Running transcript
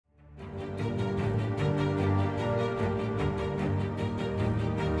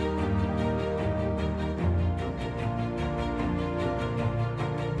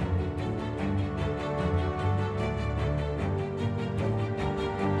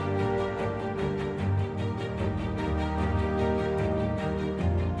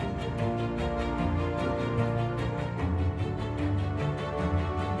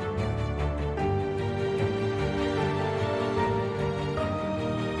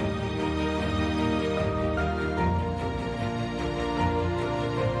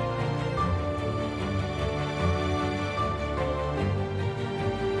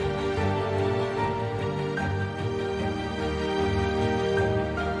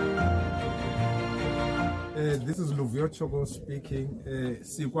This is Luvio speaking.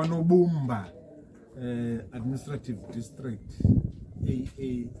 Sikwanobumba Administrative District,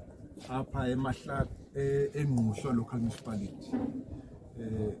 Upper Emashak, Engusha Local Municipality.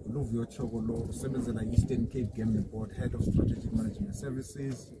 Luvio Chogolo, Semezela Eastern Cape Game Board, Head of Strategic Management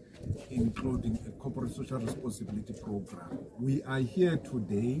Services, including a corporate social responsibility program. We are here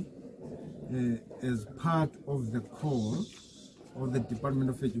today as part of the call of the Department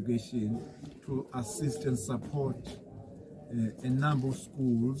of Education to assist and support a number of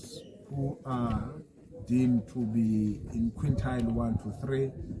schools who are deemed to be in quintile 1 to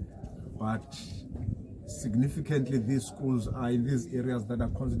 3, but significantly these schools are in these areas that are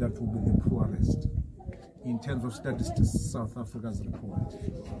considered to be the poorest in terms of statistics. South Africa's report,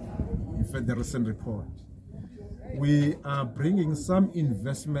 in fact the recent report, we are bringing some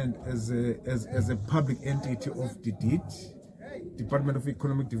investment as a public entity of DDIT, Department of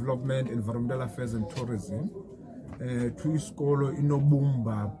Economic Development, Environmental Affairs and Tourism, to Iskolo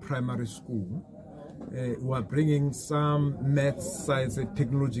Inobumba Primary School. We are bringing some math, science and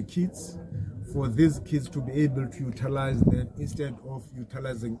technology kits for these kids to be able to utilize them instead of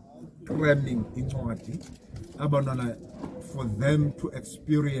utilizing cramming in Chongati, for them to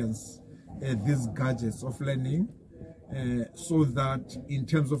experience these gadgets of learning, so that in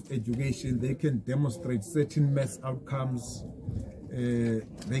terms of education they can demonstrate certain math outcomes,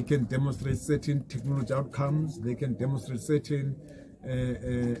 they can demonstrate certain technology outcomes, they can demonstrate certain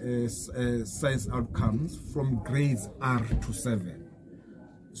science outcomes from grades R to 7.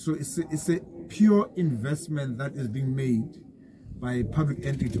 So it's a pure investment that is being made by a public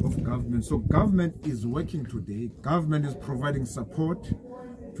entity of government. So government is working today, government is providing support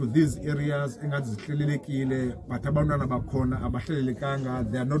to these areas, but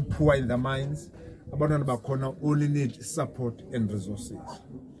they are not poor in their minds. Only need support and resources.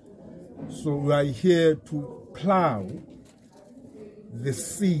 So we are here to plow the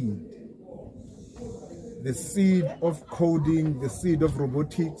seed of coding, the seed of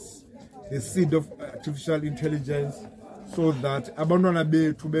robotics, the seed of artificial intelligence, so that abantwana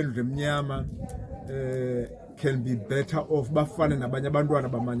bethu beLemnyama can be better off bafane nabanye abantwana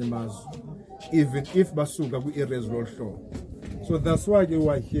bamanye amazwe, even if basuka kwi-areas lohlolo. So that's why we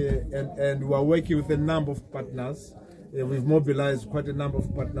are here, and we are working with a number of partners. We've mobilized quite a number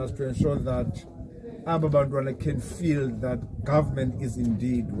of partners to ensure that abantwana can feel that government is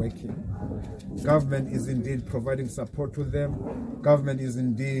indeed working. Government is indeed providing support to them. Government is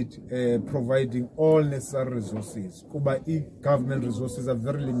indeed providing all necessary resources. Government resources are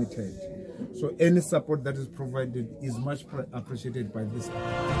very limited. So any support that is provided is much appreciated by this.